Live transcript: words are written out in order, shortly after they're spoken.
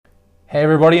Hey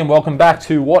everybody, and welcome back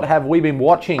to What Have We Been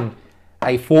Watching,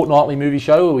 a fortnightly movie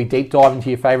show where we deep dive into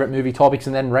your favourite movie topics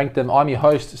and then rank them. I'm your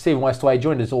host, Stephen Westway,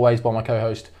 joined as always by my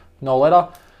co-host, Noel Letter.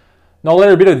 Noel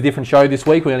Letter, a bit of a different show this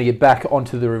week. We're going to get back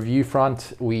onto the review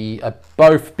front. We are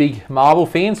both big Marvel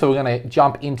fans, so we're going to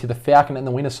jump into The Falcon and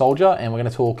the Winter Soldier, and we're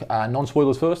going to talk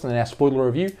non-spoilers first and then our spoiler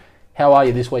review. How are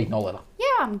you this week, Noel Letter? Yeah,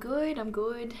 I'm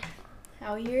good.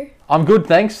 How are you? I'm good,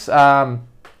 thanks.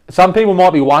 Some people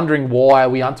might be wondering why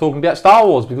we aren't talking about Star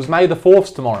Wars, because May the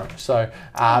 4th's tomorrow. So,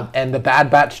 and The Bad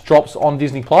Batch drops on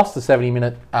Disney Plus, the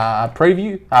 70-minute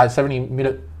preview,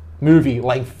 70-minute movie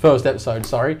length first episode,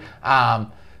 sorry.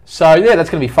 So yeah, that's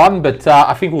going to be fun, but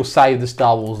I think we'll save the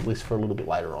Star Wars list for a little bit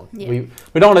later on. Yeah.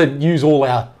 We don't want to use all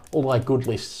our good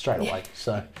lists straight away.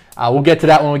 So we'll get to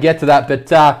that when we get to that. But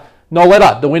no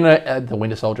letter, the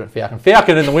Winter Soldier and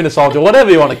Falcon and the Winter Soldier, whatever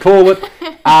you want to call it.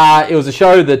 It was a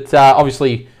show that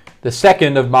obviously the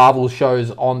second of Marvel's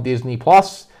shows on Disney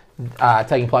Plus,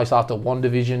 taking place after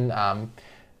WandaVision,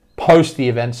 post the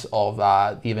events of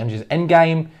the Avengers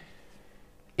Endgame.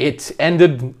 It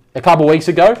ended a couple of weeks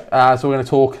ago, so we're going to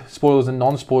talk spoilers and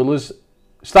non-spoilers.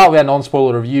 Start with our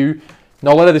non-spoiler review.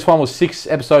 No letter, this one was 6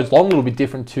 episodes long, a little bit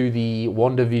different to the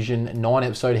WandaVision 9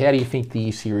 episode. How do you think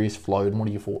the series flowed, and what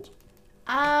are your thoughts?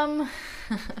 I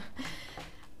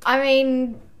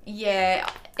mean, yeah,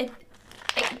 it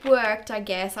worked, I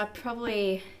guess. I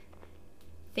probably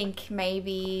think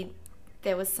maybe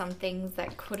there was some things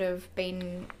that could have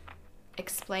been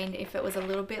explained if it was a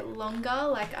little bit longer.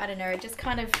 Like, I don't know, it just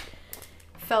kind of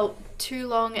felt too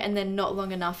long and then not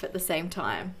long enough at the same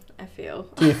time, I feel.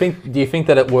 Do you think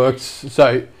that it works?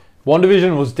 So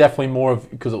WandaVision was definitely more of,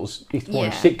 because it's more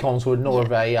of sitcoms, so more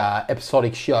of a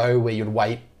episodic show where you'd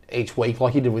wait each week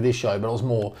like you did with this show, but it was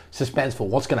more suspenseful.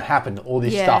 What's going to happen? All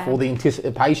this stuff, all the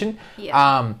anticipation.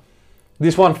 Yeah.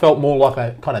 This one felt more like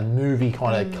a kind of movie,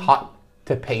 kind of cut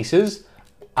to pieces.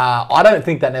 I don't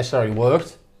think that necessarily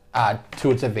worked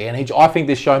to its advantage. I think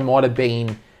this show might have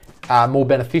been more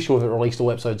beneficial if it released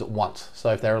all episodes at once.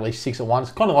 So if they released 6 at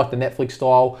once, kind of like the Netflix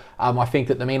style. I think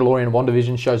that The Mandalorian and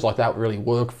WandaVision shows like that really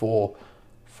work for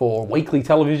weekly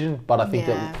television, but I think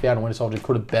that Falcon and Winter Soldier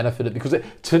could have benefited because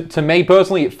to me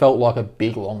personally, it felt like a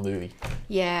big long movie.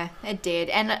 Yeah, it did.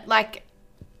 And like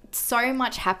so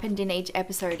much happened in each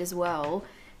episode as well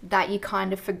that you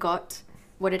kind of forgot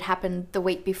what had happened the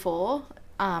week before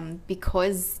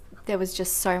because there was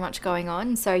just so much going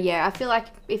on. So yeah, I feel like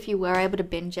if you were able to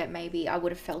binge it, maybe I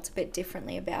would have felt a bit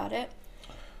differently about it.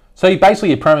 So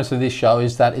basically, the premise of this show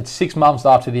is that it's 6 months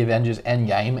after the Avengers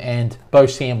Endgame, and both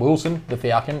Sam Wilson, the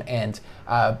Falcon, and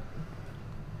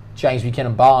James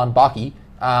Buchanan Barnes, Bucky,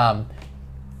 are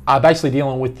basically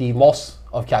dealing with the loss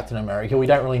of Captain America. We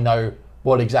don't really know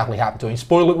what exactly happened to him.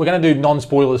 Spoiler. We're going to do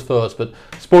non-spoilers first, but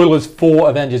spoilers for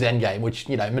Avengers Endgame, which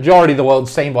majority of the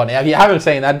world's seen by now. If you haven't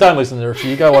seen that, don't listen to the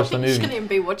review. Go watch the movie. You shouldn't even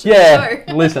be watching the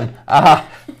show. Listen.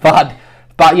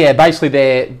 But yeah, basically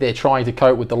they're trying to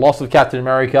cope with the loss of Captain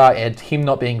America and him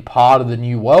not being part of the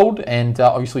new world. And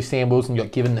obviously Sam Wilson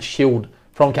got given the shield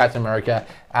from Captain America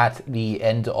at the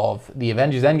end of the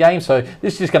Avengers Endgame. So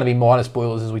this is just going to be minor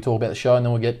spoilers as we talk about the show, and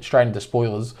then we'll get straight into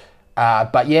spoilers.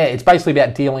 But yeah, it's basically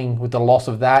about dealing with the loss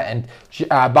of that, and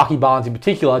Bucky Barnes in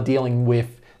particular dealing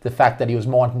with the fact that he was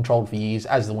mind controlled for years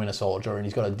as the Winter Soldier, and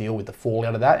he's got to deal with the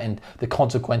fallout of that and the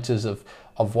consequences of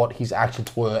what his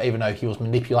actions were. Even though he was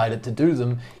manipulated to do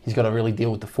them, he's got to really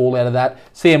deal with the fallout of that.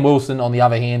 Sam Wilson, on the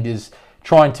other hand, is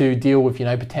trying to deal with,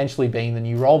 potentially being the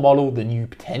new role model, the new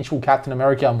potential Captain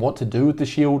America, and what to do with the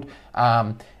shield,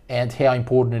 and how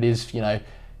important it is,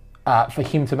 for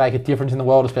him to make a difference in the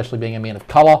world, especially being a man of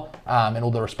colour, and all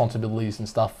the responsibilities and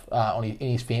stuff in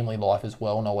his family life as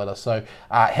well, no letter. So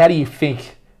how do you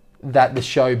think that the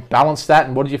show balanced that,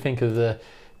 and what did you think of the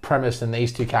premise and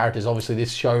these two characters? Obviously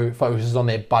this show focuses on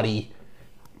their buddy,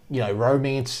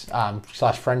 romance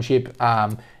 / friendship,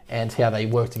 and how they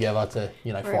work together to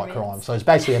fight crime. So it's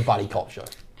basically a buddy cop show.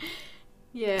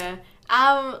 Yeah.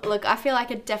 Look, I feel like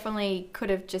it definitely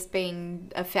could have just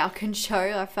been a Falcon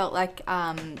show. I felt like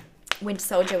Winter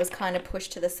Soldier was kind of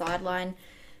pushed to the sideline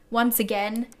once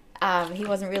again. He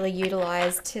wasn't really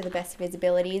utilised to the best of his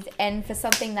abilities, and for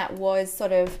something that was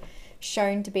sort of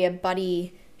shown to be a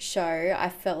buddy show, I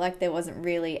felt like there wasn't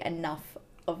really enough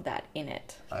of that in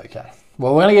it. Okay.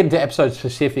 Well, we're going to get into episode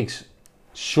specifics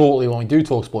shortly when we do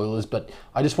talk spoilers, but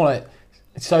I just want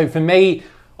to... So for me,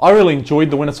 I really enjoyed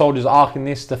the Winter Soldier's arc in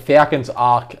this. The Falcon's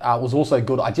arc was also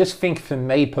good. I just think for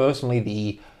me personally,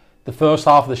 the first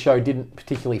half of the show didn't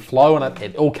particularly flow, and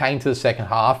it all came to the second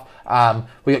half.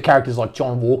 We got characters like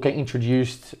John Walker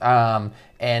introduced, and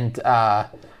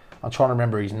I'm trying to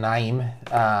remember his name.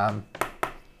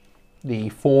 The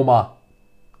former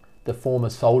the former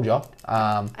soldier,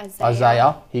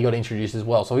 Isaiah, he got introduced as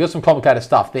well. So we got some complicated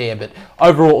stuff there, but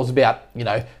overall it was about,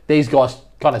 these guys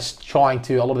a lot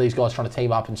of these guys trying to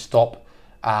team up and stop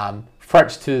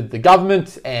threats to the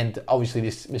government, and obviously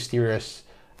this mysterious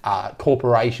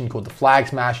corporation called the Flag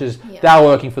Smashers. Yeah. They were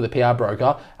working for the PR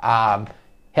broker. How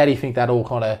do you think that all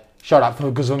kind of showed up?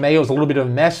 Because for me, it was a little bit of a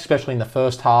mess, especially in the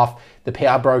first half. The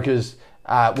PR brokers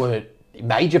were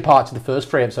major parts of the first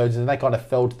 3 episodes, and they kind of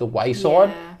fell to the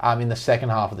wayside in the second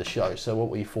half of the show. So what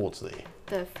were your thoughts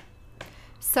there?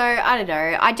 So, I don't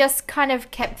know. I just kind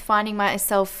of kept finding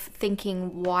myself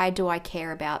thinking, why do I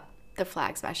care about the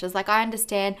Flag Smashers? Like, I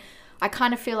understand. I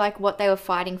kind of feel like what they were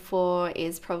fighting for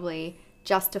is probably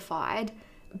justified,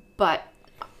 but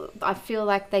I feel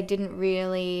like they didn't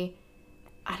really,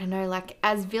 I don't know, like,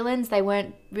 as villains, they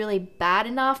weren't really bad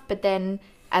enough, but then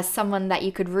as someone that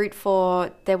you could root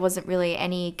for, there wasn't really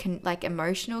any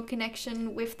emotional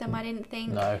connection with them, I didn't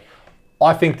think. No.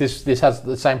 I think this has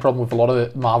the same problem with a lot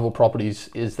of Marvel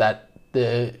properties, is that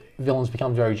the villains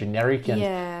become very generic and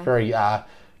very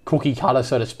cookie cutter,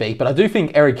 so to speak. But I do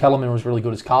think Eric Kellerman was really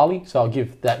good as Carly, so I'll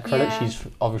give that credit. Yeah. She's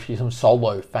obviously some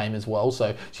Solo fame as well,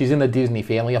 so she's in the Disney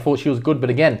family. I thought she was good, but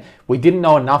again, we didn't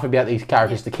know enough about these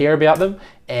characters to care about them,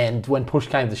 and when push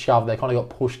came to shove, they kind of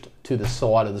got pushed to the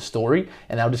side of the story,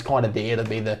 and they were just kind of there to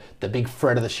be the big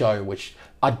threat of the show, which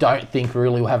I don't think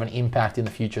really will have an impact in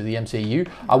the future of the MCU.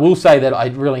 I will say that I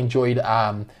really enjoyed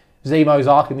Zemo's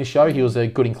arc in this show. He was a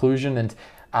good inclusion, and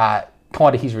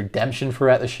kind of his redemption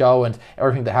throughout the show, and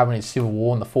everything that happened in Civil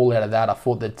War and the fallout of that. I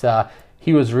thought that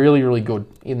he was really, really good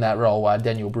in that role.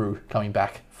 Daniel Brew coming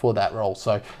back for that role.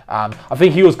 So I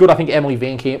think he was good. I think Emily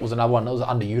Van Camp was another one that was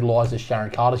underutilized as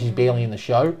Sharon Carter. She's barely in the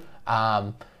show.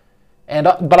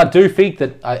 But I do think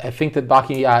that I think that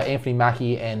Bucky, Anthony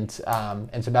Mackie, and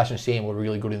Sebastian Stan were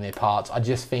really good in their parts. I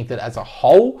just think that as a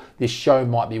whole, this show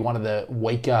might be one of the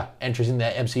weaker entries in the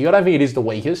MCU. I don't think it is the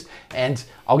weakest, and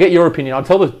I'll get your opinion. I'll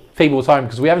tell the people at home,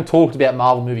 because we haven't talked about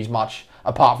Marvel movies much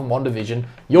apart from WandaVision.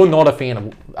 You're not a fan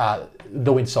of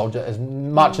The Winter Soldier as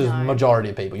much as the majority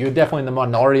of people. You're definitely in the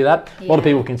minority of that. Yeah. A lot of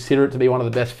people consider it to be one of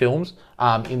the best films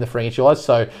in the franchise.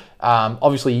 So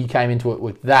obviously you came into it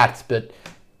with that, but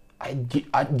do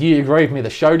you agree with me?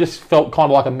 The show just felt kind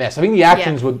of like a mess. I think the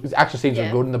action scenes were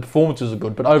good and the performances were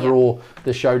good, but overall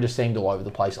the show just seemed all over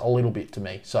the place a little bit to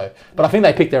me. So, but I think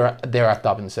they picked their act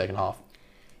up in the second half.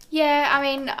 Yeah, I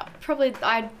mean, probably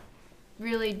I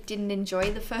really didn't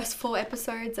enjoy the first 4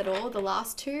 episodes at all. The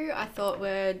last 2 I thought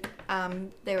were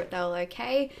they were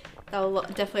okay. They were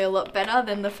definitely a lot better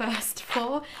than the first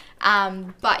 4.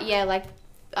 But yeah, like,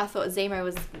 I thought Zemo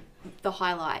was the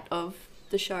highlight of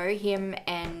the show, him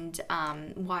and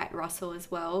Wyatt Russell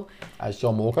as well. As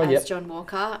John Walker, John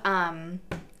Walker.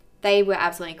 They were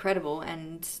absolutely incredible,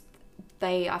 and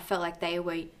I felt like they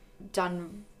were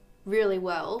done really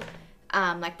well.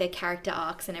 Like their character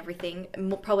arcs and everything,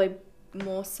 probably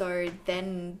more so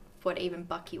than what even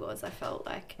Bucky was, I felt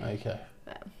like. Okay.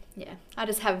 But, yeah, I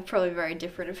just have probably very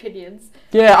different opinions.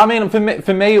 Yeah, I mean, for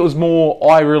me it was more,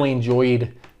 I really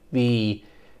enjoyed the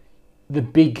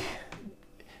big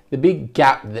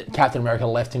gap that Captain America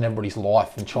left in everybody's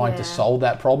life and trying to solve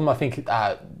that problem. I think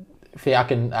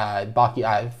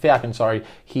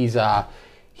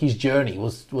his journey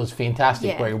was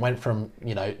fantastic, where he went from,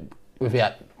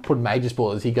 without putting major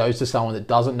spoilers, he goes to someone that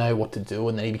doesn't know what to do,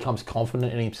 and then he becomes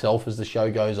confident in himself as the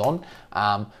show goes on.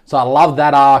 So I love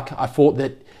that arc. I thought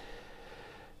that,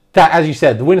 as you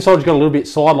said, the Winter Soldier got a little bit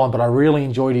sidelined, but I really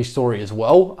enjoyed his story as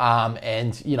well.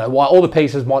 And, while all the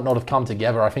pieces might not have come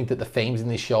together, I think that the themes in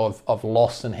this show of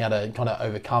loss and how to kind of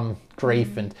overcome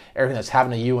grief and everything that's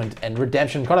happened to you, and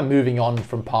redemption, kind of moving on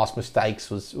from past mistakes,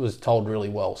 was told really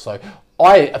well. So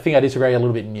I think I disagree a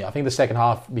little bit in you. I think the second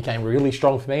half became really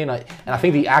strong for me, and I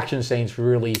think the action scenes were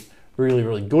really,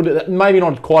 really good. Maybe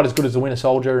not quite as good as The Winter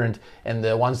Soldier and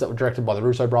the ones that were directed by the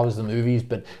Russo brothers, the movies,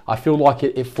 but I feel like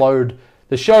it flowed.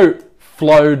 The show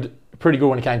flowed pretty good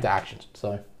when it came to actions.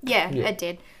 So yeah, it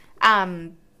did.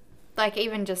 Like,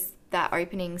 even just that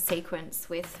opening sequence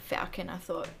with Falcon, I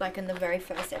thought, like, in the very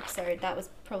first episode, that was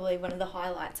probably one of the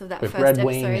highlights of that with first Red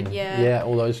episode. Wing and,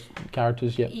 all those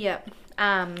characters.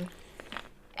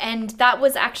 And that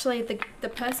was actually the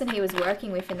person he was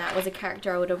working with in that was a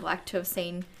character I would have liked to have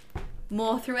seen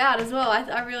more throughout as well.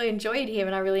 I really enjoyed him,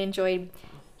 and I really enjoyed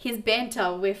his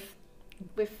banter with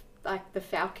like the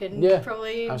Falcon. Yeah,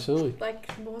 probably absolutely.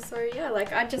 Like, more so,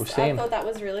 like, I thought that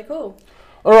was really cool.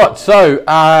 All right, so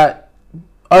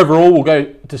overall, we'll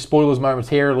go to spoilers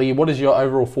momentarily. What is your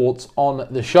overall thoughts on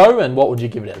the show, and what would you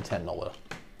give it out of 10, Nola?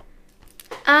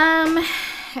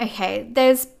 Okay,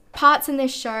 there's parts in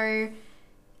this show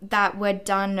that were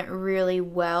done really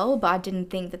well, but I didn't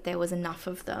think that there was enough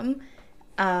of them.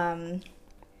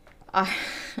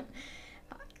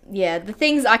 Yeah, the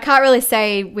things I can't really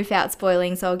say without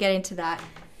spoiling, so I'll get into that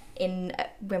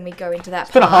when we go into that.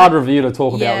 It's been a hard review to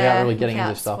talk about without really getting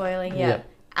into stuff. Spoiling, yeah.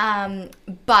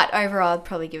 But overall, I'd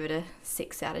probably give it a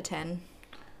 6 out of 10.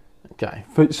 Okay,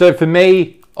 so for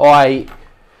me, as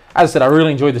I said, I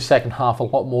really enjoyed the second half a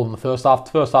lot more than the first half.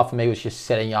 The first half for me was just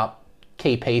setting up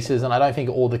key pieces, and I don't think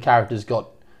all the characters got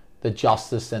the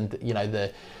justice and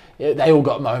they all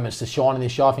got moments to shine in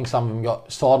this show. I think some of them got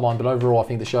sidelined, but overall I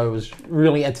think the show was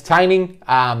really entertaining.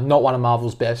 Not one of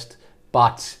Marvel's best,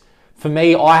 but for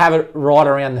me, I have it right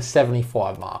around the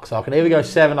 75 mark. So I could either go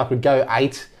 7, I could go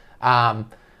 8.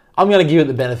 I'm going to give it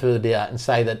the benefit of the doubt and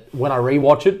say that when I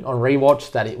rewatch it,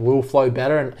 that it will flow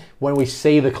better. And when we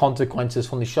see the consequences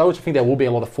from the show, which I think there will be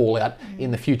a lot of fallout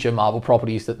in the future Marvel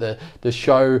properties, that the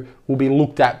show will be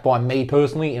looked at by me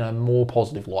personally in a more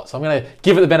positive light. So I'm going to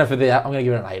give it the benefit of the doubt. I'm going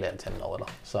to give it an 8 out of 10 Nolita.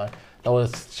 So that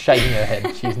was shaking her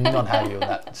head. She's not happy with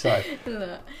that. So,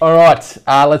 all right,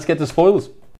 let's get to spoilers.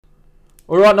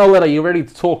 All right, Nolita, you ready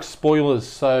to talk spoilers?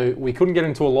 So we couldn't get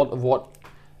into a lot of what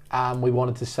we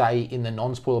wanted to say in the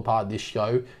non-spoiler part of this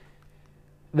show.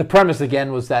 The premise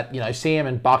again was that Sam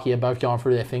and Bucky are both going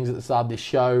through their things at the start of this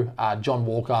show. John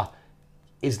Walker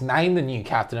is named the new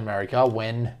Captain America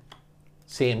when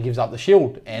Sam gives up the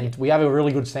shield, and we have a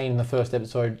really good scene in the first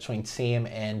episode between Sam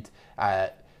and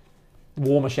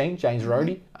War Machine, James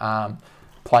Rhodey,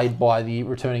 played by the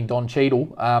returning Don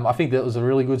Cheadle. I think that was a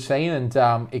really good scene,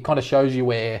 and it kind of shows you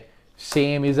where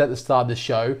Sam is at the start of the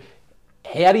show.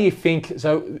 How do you think...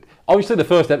 So, obviously the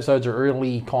first episodes are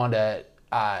really kind of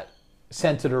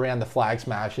centered around the Flag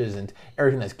Smashers and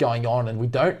everything that's going on, and we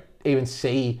don't even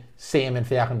see Sam and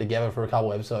Falcon together for a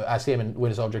couple of episodes. Sam and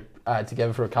Winter Soldier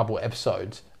together for a couple of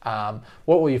episodes.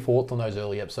 What were your thoughts on those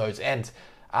early episodes? And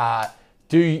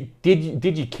did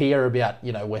you care about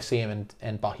where Sam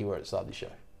and Bucky were at the start of the show?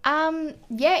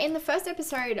 Yeah, in the first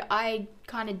episode, I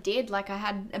kind of did. Like, I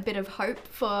had a bit of hope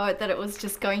for that it was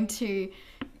just going to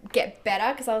get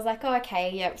better, because I was like, oh, okay,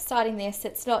 yeah, starting this,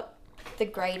 it's not the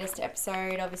greatest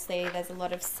episode. Obviously, there's a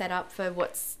lot of setup for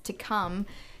what's to come,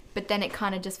 but then it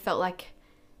kind of just felt like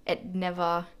it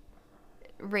never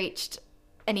reached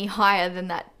any higher than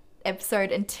that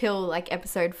episode until like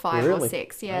episode 5 or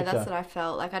 6. Yeah, okay. That's what I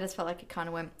felt. Like, I just felt like it kind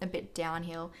of went a bit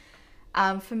downhill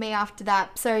for me after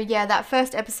that. So yeah, that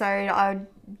first episode, I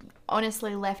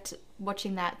honestly left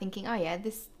watching that thinking, oh yeah,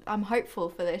 I'm hopeful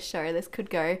for this show. This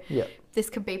could go. Yeah. This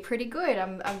could be pretty good.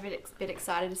 I'm a bit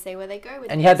excited to see where they go with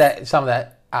it. And you had some of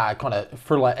that kind of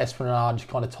thriller espionage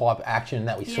kind of type action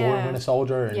that we saw in Winter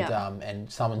Soldier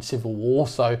and some in Civil War.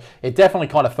 So it definitely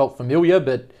kind of felt familiar,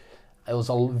 but it was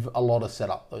a lot of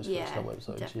setup those first couple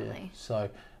episodes. Definitely. Yeah. So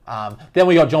then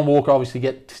we got John Walker obviously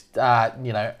get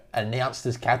announced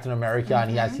as Captain America,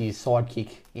 and he has his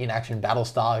sidekick in action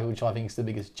Battlestar, which I think is the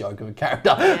biggest joke of a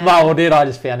character Marvel did. I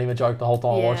just found him a joke the whole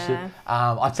time I watched it.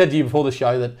 I said to you before the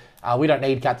show that we don't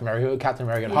need Captain America, Captain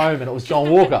America at home, and it was John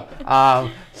Walker.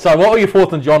 So what were your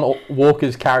thoughts on John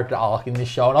Walker's character arc in this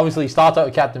show? And obviously he starts out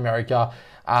with Captain America.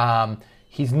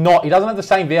 He doesn't have the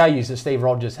same values that Steve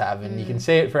Rogers have, and you can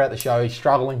see it throughout the show. He's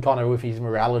struggling kind of with his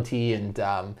morality and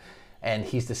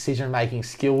his decision-making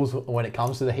skills when it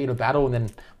comes to the heat of battle. And then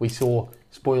we saw,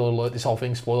 spoiler alert, this whole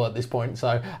thing's spoiler at this point.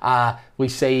 So we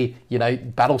see,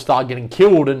 Battlestar getting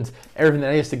killed and everything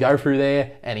that he has to go through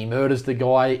there, and he murders the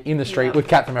guy in the street with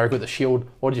Captain America with a shield.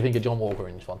 What did you think of John Walker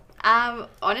in this one?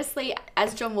 Honestly,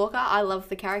 as John Walker, I love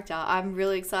the character. I'm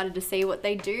really excited to see what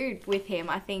they do with him.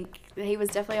 I think he was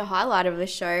definitely a highlight of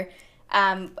this show.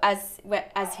 As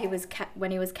he was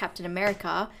when he was Captain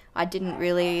America, I didn't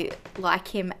really like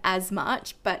him as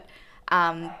much, but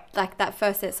like that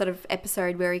first sort of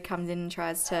episode where he comes in and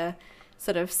tries to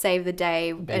sort of save the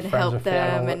day and help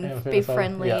them and be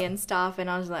friendly and stuff, and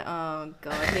I was like, oh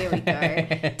god, here we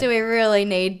go. Do we really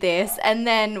need this? And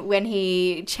then when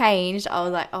he changed, I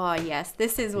was like, oh yes,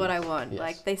 this is what I want.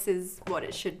 Like, this is what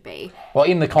it should be. Well,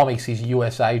 in the comics, he's a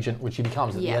US agent, which he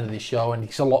becomes at the end of this show, and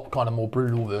he's a lot kind of more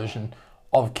brutal version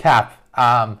of Cap.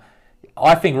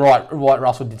 I think Wright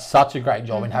Russell did such a great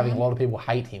job in having a lot of people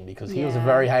hate him, because he was a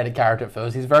very hated character at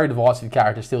first. He's a very divisive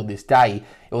character still to this day.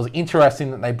 It was interesting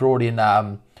that they brought in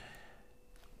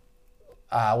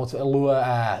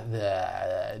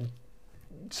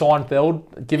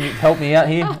Seinfeld. Help me out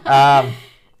here.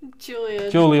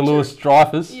 Julia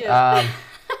Louis-Dreyfus.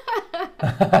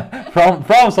 from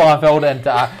Seinfeld,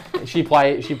 and she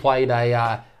played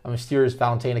a mysterious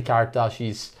Valentina character.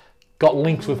 She's got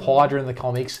links with Hydra in the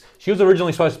comics. She was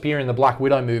originally supposed to appear in the Black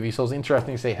Widow movie, so it was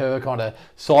interesting to see her kind of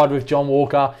side with John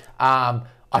Walker.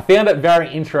 I found it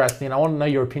very interesting. I want to know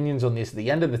your opinions on this. At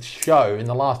the end of the show, in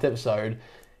the last episode,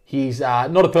 he's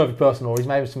not a perfect person, or he's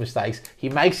made some mistakes. He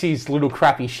makes his little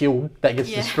crappy shield that gets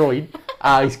destroyed.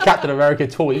 His Captain America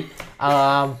toy.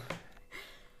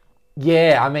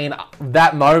 Yeah, I mean,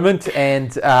 that moment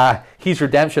and his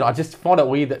redemption, I just find it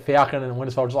weird that Falcon and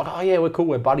Winter Soldier's like, oh yeah, we're cool,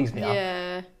 we're buddies now.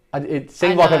 Yeah. It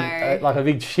seemed like a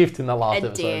big shift in the last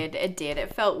episode. It did.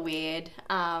 It felt weird.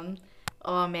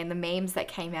 Oh man, the memes that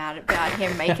came out about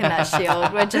him making that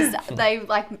shield were just,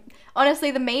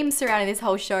 honestly, the memes surrounding this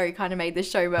whole show kind of made the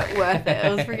show worth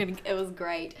it. It was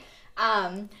great.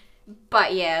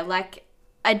 But yeah, like,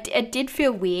 it did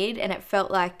feel weird, and it felt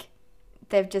like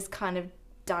they've just kind of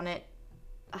done it,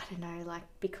 I don't know, like,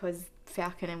 because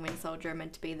Falcon and Winter Soldier are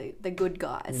meant to be the good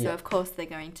guys. So of course they're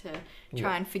going to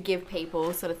try and forgive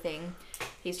people, sort of thing.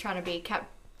 He's trying to be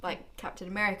Captain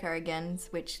America again,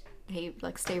 which he,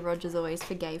 like Steve Rogers, always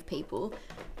forgave people.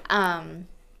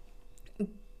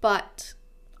 But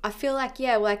I feel like,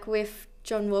 like with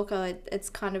John Walker, it's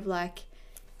kind of like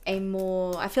I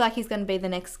feel like he's going to be the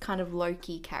next kind of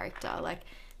Loki character, like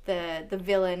the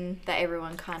villain that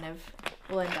everyone kind of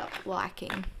will end up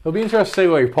liking. It'll be interesting to see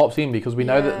where he pops in, because we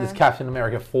know that there's Captain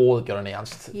America 4 that got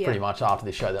announced pretty much after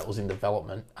this show that was in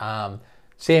development.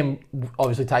 Sam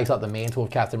obviously takes up the mantle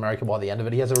of Captain America by the end of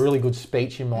it. He has a really good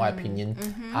speech, in my opinion.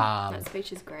 That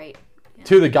speech is great.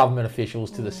 To the government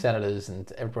officials, to the senators,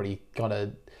 and everybody kind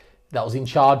of that was in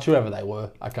charge, whoever they were.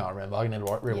 I can't remember. I need to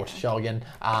rewatch the show again.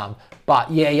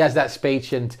 But yeah, he has that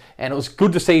speech, and it was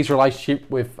good to see his relationship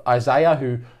with Isaiah,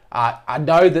 who I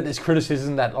know that there's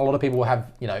criticism that a lot of people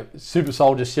have, super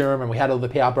soldier serum, and we had all the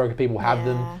PR broker people have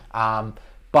them.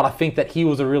 But I think that he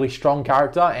was a really strong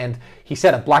character, and he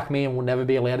said a black man will never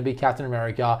be allowed to be Captain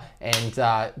America, and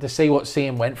to see what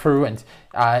Sam went through, and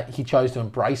he chose to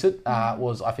embrace it, I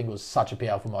think it was such a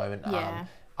powerful moment.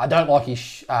 I don't like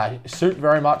his suit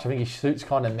very much. I think his suit's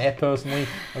kind of meh personally,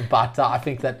 but I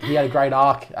think that he had a great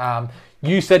arc.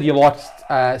 You said you liked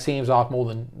Sam's arc more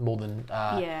than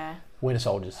Winter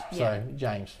Soldiers. So,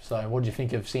 James, what did you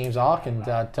think of Sam's arc? And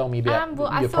tell me about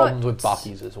your problems with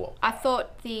Bucky's as well. I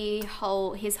thought his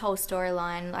whole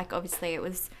storyline, like, obviously it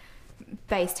was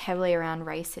based heavily around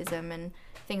racism and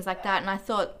things like that. And I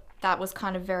thought that was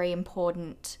kind of very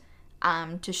important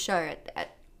to show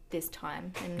at this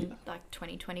time in, like,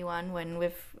 2021, when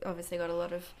we've obviously got a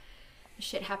lot of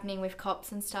shit happening with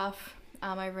cops and stuff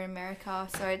over in America.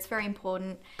 So it's very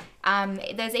important.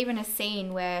 There's even a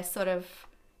scene where sort of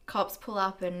cops pull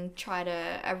up and try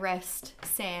to arrest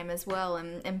Sam as well,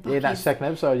 and Bucky's, that second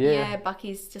episode,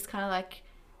 Bucky's just kind of like,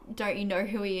 don't you know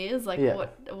who he is? Like,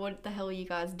 what the hell are you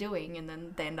guys doing? And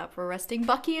then they end up arresting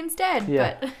Bucky instead.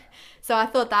 But so I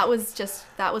thought that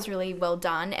was really well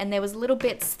done, and there was little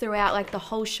bits throughout, like, the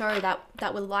whole show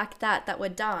that were like that were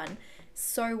done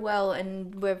so well,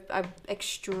 and were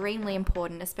extremely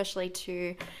important, especially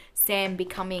to Sam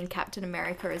becoming Captain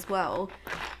America as well.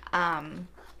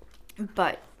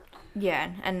 But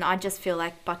yeah, and I just feel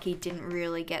like Bucky didn't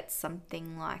really get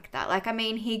something like that. Like, I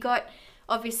mean,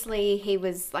 obviously he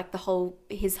was like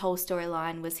his whole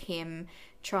storyline was him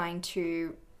trying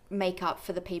to make up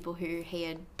for the people who he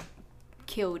had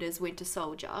killed as Winter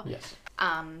Soldier. Yes.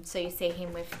 So you see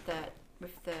him with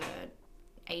the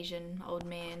Asian old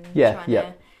man trying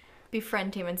to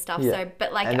befriend him and stuff. So,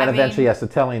 but like, and then eventually he has to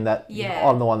tell him that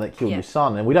I'm the one that killed your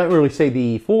son, and we don't really see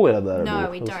the fallout of that. No,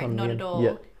 we don't, not at all.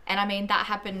 Yeah. And I mean, that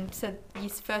happened, so you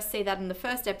first see that in the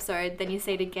first episode, then you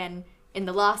see it again in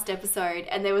the last episode,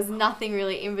 and there was nothing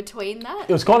really in between that.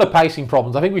 It was kind of pacing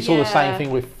problems. I think we saw the same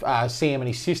thing with Sam and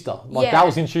his sister. Like, that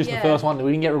was introduced in the first one, and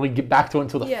we didn't really get back to it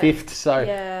until the fifth, so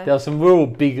there were some real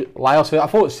big layoffs. I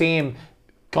thought Sam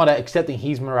kind of accepting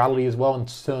his morality as well, in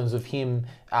terms of him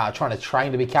trying to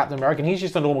train to be Captain America. He's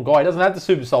just a normal guy. He doesn't have the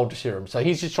super soldier serum, so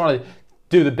he's just trying to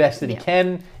do the best that he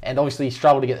can, and obviously he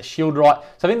struggled to get the shield right.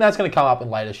 So I think that's going to come up in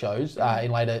later shows, in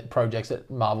later projects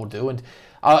that Marvel do. And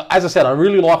as I said, I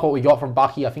really like what we got from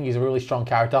Bucky. I think he's a really strong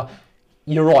character.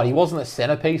 You're right, he wasn't the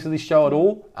centerpiece of this show at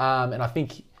all, and I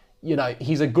think,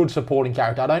 he's a good supporting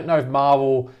character. I don't know if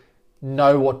Marvel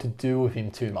know what to do with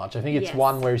him too much. I think it's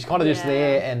one where he's kind of just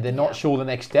there, and they're not sure the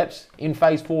next steps in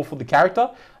Phase 4 for the character.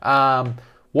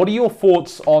 What are your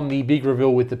thoughts on the big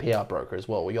reveal with the PR broker as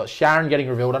well? We got Sharon getting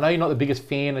revealed. I know you're not the biggest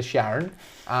fan of Sharon.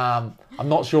 I'm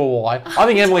not sure why. I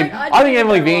think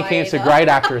Emily Van Camp's a great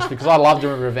actress, because I loved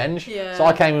her in Revenge. So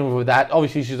I came in with that.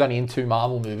 Obviously, she's only in 2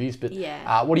 Marvel movies, but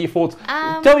what are your thoughts?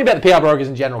 Tell me about the PR brokers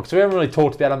in general, because we haven't really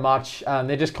talked about them much.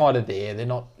 They're just kind of there. They're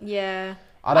not. Yeah.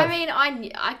 I mean,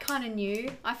 I kind of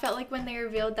knew. I felt like when they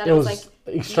revealed that, It I was was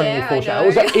like, extremely yeah, foreshadowed.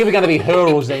 It was either going to be her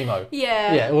or Zemo.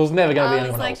 Yeah. Yeah, it was never going to be I was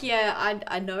anyone like, else. yeah,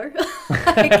 I know.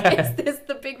 Like, is this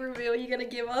the big reveal you're going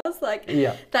to give us? Like,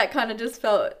 Yeah. that kind of just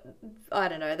felt, I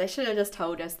don't know. They should have just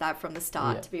told us that from the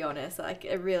start, Yeah. to be honest. Like,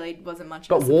 it really wasn't much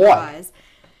But of a why? surprise.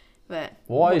 But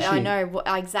Why is I she- know,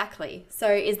 exactly.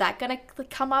 So is that going to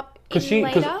come up Because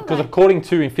later? because according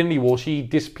to Infinity War, she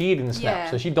disappeared in the snap.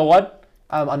 Yeah. So she died.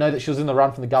 I know that she was in the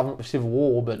run from the government for Civil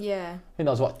War, but Yeah. I think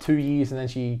that was, 2 years, and then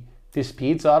she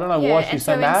disappeared. So I don't know Yeah, why and she's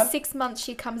so so mad. in 6 months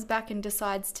she comes back and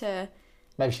decides to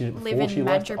Maybe she did live before in she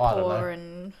left. I don't know. Madripoor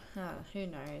and who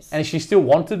knows. And is she still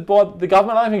wanted by the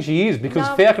government? I don't think she is, because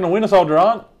No. Falcon and Winter Soldier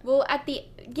aren't. Well,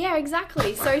 yeah,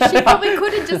 exactly. So she probably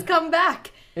could have just come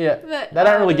back. Yeah, But they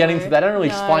don't really get know. into. They don't really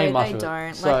No, explain much they of it.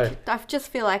 don't. So Like, I just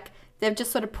feel like they've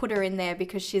just sort of put her in there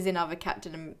because she's in other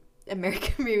Captain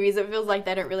America movies. It feels like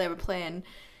they don't really have a plan.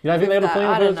 you don't think they had a that, plan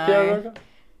I for don't this Captain know. America?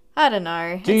 I don't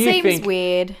know. Do It you seems think-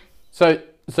 weird.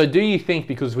 So do you think,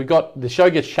 because the show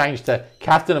gets changed to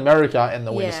Captain America and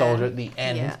the Winter Yeah. Soldier at the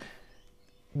end? Yeah.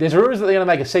 There's rumours that they're going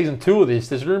to make a season 2 of this.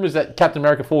 There's rumours that Captain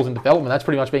America falls in development. That's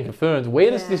pretty much been confirmed.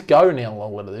 Where does Yeah. this go now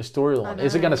along with this storyline? I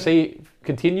Is it going to know. see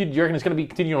continued? Do you reckon it's going to be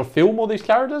continuing on film, all these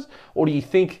characters? Or do you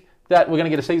think that we're going to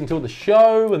get a season 2 of the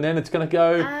show and then it's going to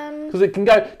go... Because it can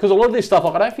go... Because a lot of this stuff,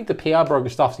 like, I don't think the PR broker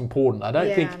stuff's important. I don't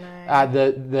Yeah, think I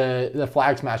the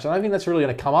flag smash, I don't think that's really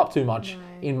going to come up too much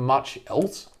in much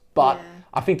else. But... Yeah.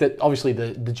 I think that obviously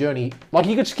the journey, like,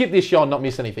 you could skip this show and not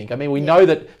miss anything. I mean, we know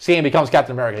that Sam becomes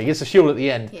Captain America. He gets the shield at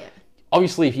the end. Yeah.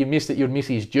 Obviously, if you missed it, you'd miss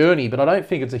his journey, but I don't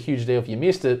think it's a huge deal if you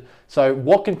missed it. So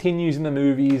what continues in the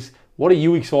movies? What are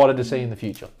you excited to see in the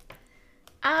future?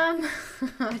 I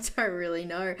don't really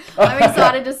know. I'm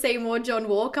excited to see more John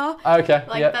Walker. Okay,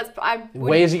 Like, yeah.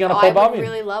 Where's he gonna pop up I would in?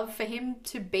 really love for him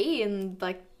to be in,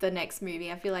 like, the next movie.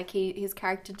 I feel like his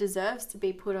character deserves to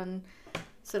be put on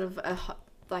sort of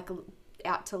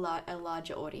out to a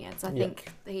larger audience. I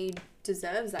think he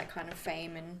deserves that kind of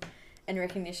fame and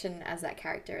recognition as that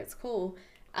character. It's cool.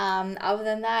 Other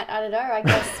than that, I don't know. I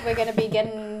guess we're going to be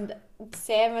getting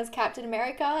Sam as Captain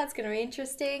America. It's going to be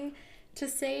interesting to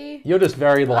see. You're just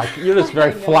very I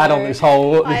flat on know. this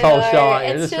whole show.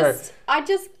 You're It's very-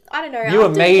 just, I don't know. you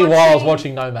and after me while I was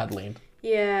watching Nomadland.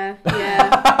 Yeah,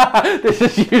 yeah. This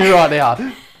is you right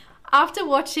now. After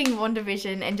watching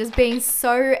WandaVision and just being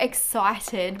so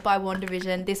excited by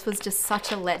WandaVision, this was just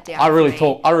such a letdown. I really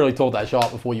for me. thought that shot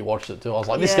before you watched it too. I was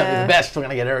like, this is going to be Yeah. the best. We're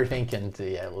going to get everything. And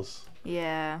yeah, it was.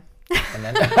 Yeah. And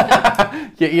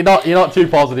then you're not too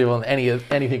positive on anything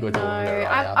we're talking about right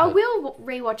now. I but- will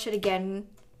rewatch it again,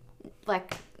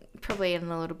 like probably in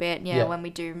a little bit. Yeah, Yeah. when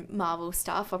we do Marvel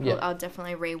stuff, Yeah. I'll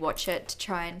definitely rewatch it to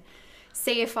try and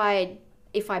see if I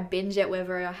binge it,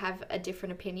 whether I have a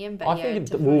different opinion. But I yeah, think it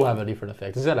definitely. will have a different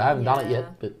effect. As I said, I haven't done it Yeah.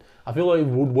 yet, but I feel like it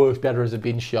would work better as a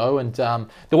binge show. And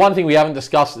the one thing we haven't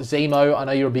discussed, Zemo, I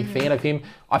know you're a big fan of him.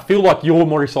 I feel like you're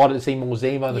more excited to see more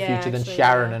Zemo in the future than actually,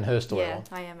 Sharon yeah. and her Yeah, storyline.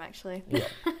 I am actually. Yeah.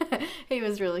 He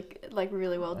was really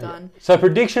well done. So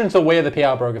predictions of where the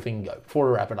PR broker thing can go, before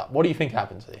we wrap it up. What do you think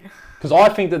happens there? Because I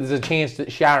think that there's a chance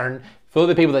that Sharon, for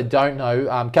the people that don't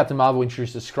know, Captain Marvel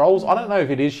introduced the Skrulls. I don't know if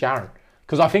it is Sharon.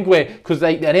 Because I think because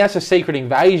they announced a Secret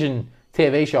Invasion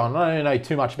TV show, and I don't know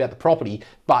too much about the property,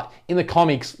 but in the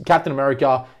comics, Captain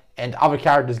America and other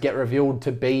characters get revealed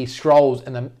to be Skrulls,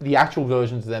 and the actual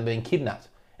versions of them being kidnapped,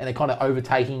 and they're kind of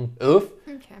overtaking Earth.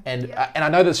 Okay. And I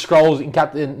know that Skrulls in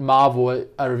Captain Marvel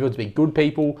are revealed to be good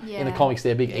people. In the Yeah. comics,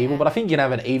 they're big evil, Yeah. but I think you can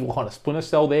have an evil kind of Splinter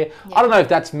Cell there. I don't know if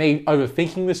that's me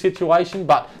overthinking the situation,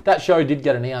 but that show did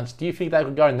get announced. Do you think they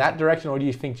could go in that direction, or do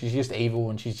you think she's just evil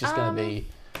and she's just going to be...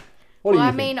 What do you Well,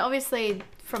 I think? mean, obviously,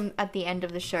 from at the end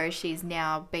of the show, she's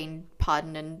now been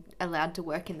pardoned and allowed to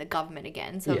work in the government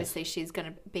again. So Yes. obviously, she's going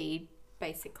to be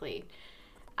basically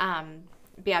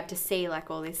be able to see like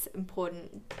all this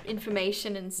important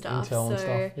information and stuff. Intel and so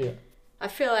stuff. Yeah. I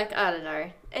feel like I don't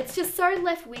know. It's just so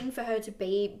left wing for her to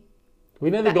be. We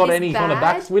never That got is any kind of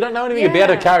bad. back. We don't know anything about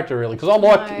her Yeah. character really, because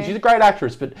No. she's a great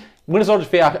actress, but Winter Soldier,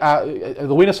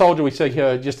 the Winter Soldier, we see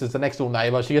her just as the next door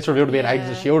neighbour. She gets revealed to be an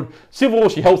agent of Yeah. Shield. Civil War,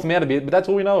 she helps him out a bit, but that's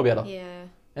all we know about her Yeah,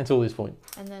 until this point.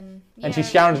 and then. And she's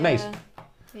Sharon's niece.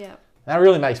 Yeah. That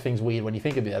really makes things weird when you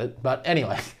think about it. But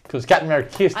anyway, because Captain America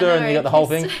kissed her I and know, you got the whole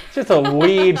kissed thing. It's just a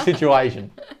weird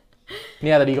situation.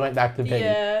 Now that he went back to Peggy.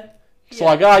 Yeah. It's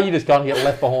like, oh, you just got to get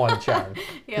left behind, Sharon.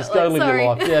 Yeah, Just like, go live sorry.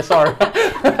 your life. Yeah, sorry.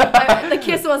 The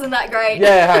kiss wasn't that great.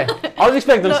 Yeah, hey. I was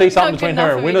expecting to see something Not between good her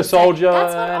enough and for me Winter to say. Soldier.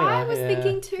 That's what Anyway, I was yeah.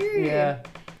 thinking too. Yeah.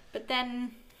 But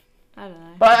then, I don't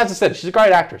know. But as I said, she's a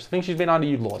great actress. I think she's been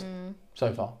underutilized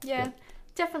so far. Yeah.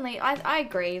 definitely. I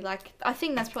agree. Like, I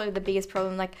think that's probably the biggest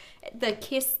problem. Like, the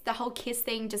whole kiss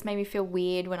thing just made me feel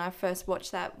weird when I first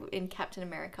watched that in Captain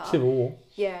America. Civil War.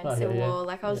 Yeah, in Okay, Civil yeah. War.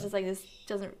 Like, I was just like, this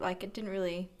doesn't, like, it didn't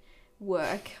really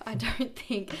work, I don't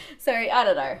think. So, I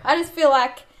don't know. I just feel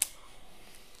like...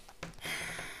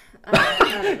 I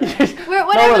don't know.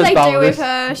 Whatever they do with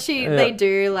her, they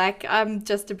do. Like, I'm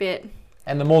just a bit...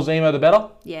 And the more Zemo, the better?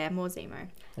 Yeah, more Zemo.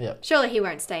 Yeah. Surely he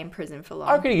won't stay in prison for long.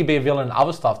 I reckon he could be a villain in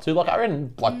other stuff too. Like I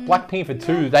reckon, like Black Panther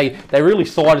 2, they really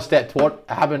sidestepped what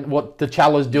happened, what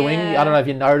T'Challa's doing. Yeah. I don't know if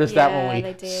you noticed that Yeah, when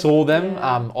they we did. saw them.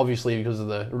 Yeah. Obviously because of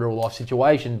the real life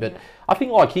situation, but I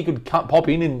think like he could pop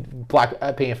in Black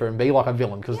Panther and be like a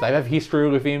villain because they have history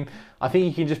with him. I think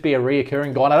he can just be a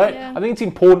reoccurring guy. And I think it's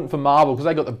important for Marvel because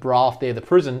they got the braft there, the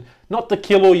prison, not to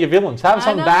kill all your villains. Have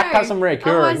some back, have some reoccurring.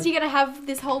 Otherwise, you're gonna have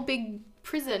this whole big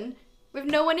prison with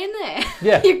no one in there.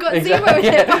 Yeah, You've got exactly.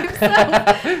 Zemo there by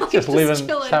himself. Like, just living,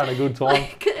 chilling. having a good time.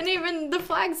 Like, and even the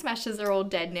Flag Smashers are all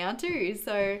dead now too.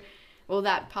 So, well,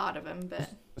 that part of them, but...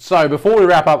 So before we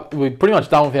wrap up, we're pretty much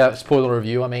done with our spoiler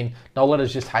review. I mean,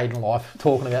 Noletta's just hating life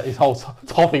talking about this whole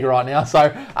topic right now.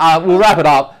 So we'll wrap it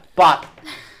up. But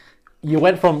we've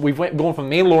gone from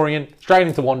Mandalorian straight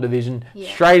into WandaVision,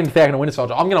 straight into Falcon and Winter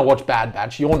Soldier. I'm going to watch Bad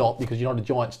Batch. You're not because you're not a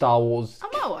giant Star Wars I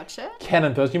might watch it.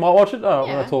 canon person. You might watch it. Oh, Yeah.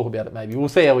 we're going to talk about it maybe. We'll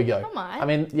see how we go. I might. I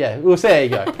mean, yeah, we'll see how you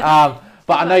go.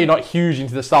 But I know you're not huge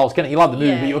into the Star Wars canon. You love the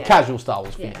movie, but you're a casual Star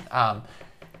Wars fan.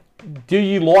 Do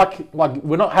you like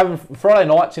we're not having Friday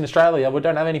nights in Australia? We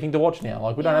don't have anything to watch now.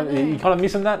 Like we don't have. You kind of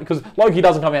missing that because Loki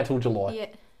doesn't come out till July. Yeah,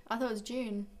 I thought it was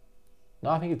June.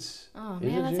 No, I think it's. Oh is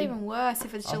man, it that's June? even worse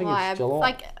if it's I think July. it's July.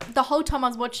 Like the whole time I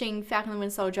was watching Falcon and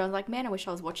Winter Soldier, I was like, man, I wish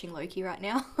I was watching Loki right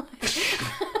now.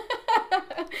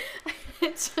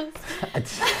 It's just...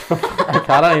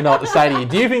 Okay, I don't even know what to say to you.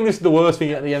 Do you think this is the worst thing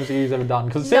that the MCU's ever done?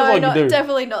 Because it sounds like you do.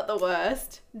 Definitely not the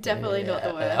worst. Definitely not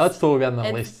the worst. Let's talk about it on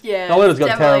the list. Yeah, Noletta's got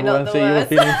definitely terrible not the MCU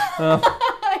worst.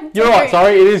 opinions. You're right.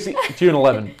 Sorry, it is June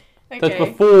 11. That's Okay.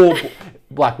 before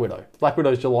Black Widow. Black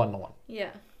Widow's July 9. Yeah.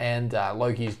 And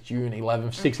Loki's June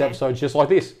 11. 6 episodes just like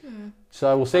this.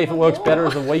 So we'll see if it works better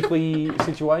as a weekly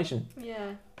situation.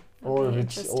 Yeah. Or if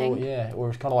Interesting. or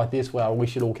it's kind of like this where I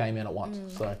wish it all came in at once.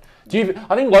 So,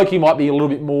 I think Loki might be a little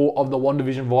bit more of the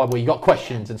WandaVision vibe where you got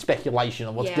questions and speculation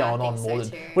of what's going on more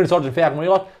than when it's Soldier and Falcon. Where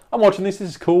you're like, I'm watching this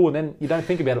is cool, and then you don't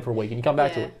think about it for a week and you come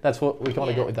back to it. That's what we kind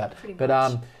of got with that. But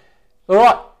all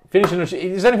right, finishing.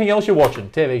 Is there anything else you're watching?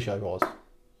 TV show, guys.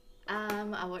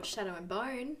 I watched Shadow and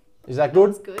Bone. Is that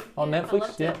good? That's good. On Yeah, I Netflix?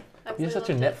 loved Yeah. it. You're Absolutely such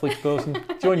a loved Netflix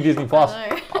person. Join Disney Plus.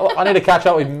 I know. I need to catch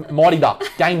up with Mighty Ducks,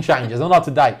 Game Changers. I'm not up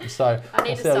to date, so I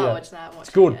need to start watching that.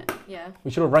 It's good. Yeah. We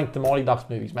should have ranked the Mighty Ducks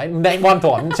movies, mate. One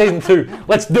time, season 2.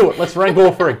 Let's do it. Let's rank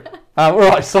all 3. All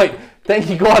right, sweet. Thank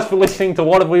you guys for listening to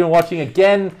What Have We Been Watching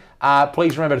again.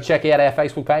 Please remember to check out our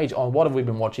Facebook page on What Have We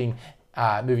Been Watching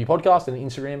movie podcast and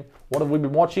Instagram. What have we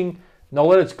been watching?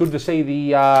 Noletta, it's good to see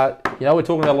the. We're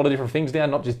talking about a lot of different things now,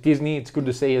 not just Disney. It's good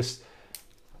to see us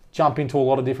jump into a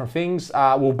lot of different things.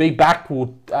 We'll be back.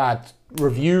 We'll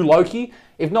review Loki.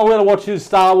 If Noletta watches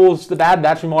Star Wars The Bad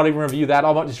Batch, we might even review that.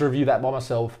 I might just review that by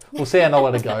myself. We'll see how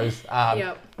Noletta goes.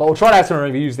 But we'll try to have some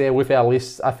reviews there with our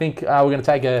lists. I think we're going to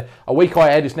take a week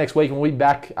hiatus next week and we'll be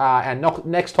back. And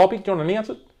next topic, do you want to announce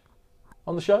it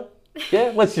on the show?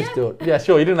 Yeah, let's just do it. Yeah,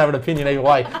 sure. You didn't have an opinion either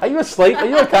way. Are you asleep? Are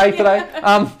you okay today?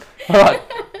 All right.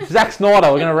 Zack Snyder,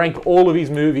 we're going to rank all of his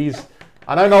movies.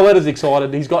 I know Noletta's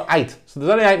excited. He's got 8. So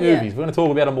there's only 8 movies. We're going to talk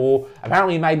about them all.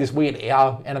 Apparently he made this weird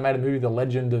animated movie, The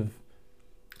Legend of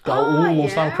Goa'uld or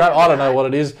some crap. I don't know what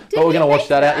it is. But we're going to watch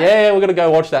that out. Yeah, we're going to go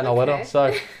watch that, Noletta.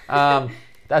 So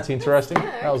that's interesting.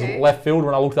 That was left field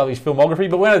when I looked up his filmography.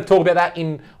 But we're going to talk about that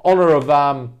in honour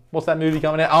of, what's that movie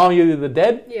coming out? Army of the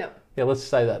Dead? Yeah. Yeah, let's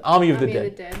say that. Army of the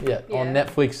Dead. Yeah, on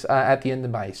Netflix at the end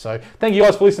of May. So thank you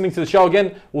guys for listening to the show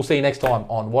again. We'll see you next time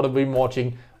on What Have We Been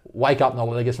Watching. Wake up,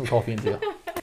 Noletta, get some coffee into you.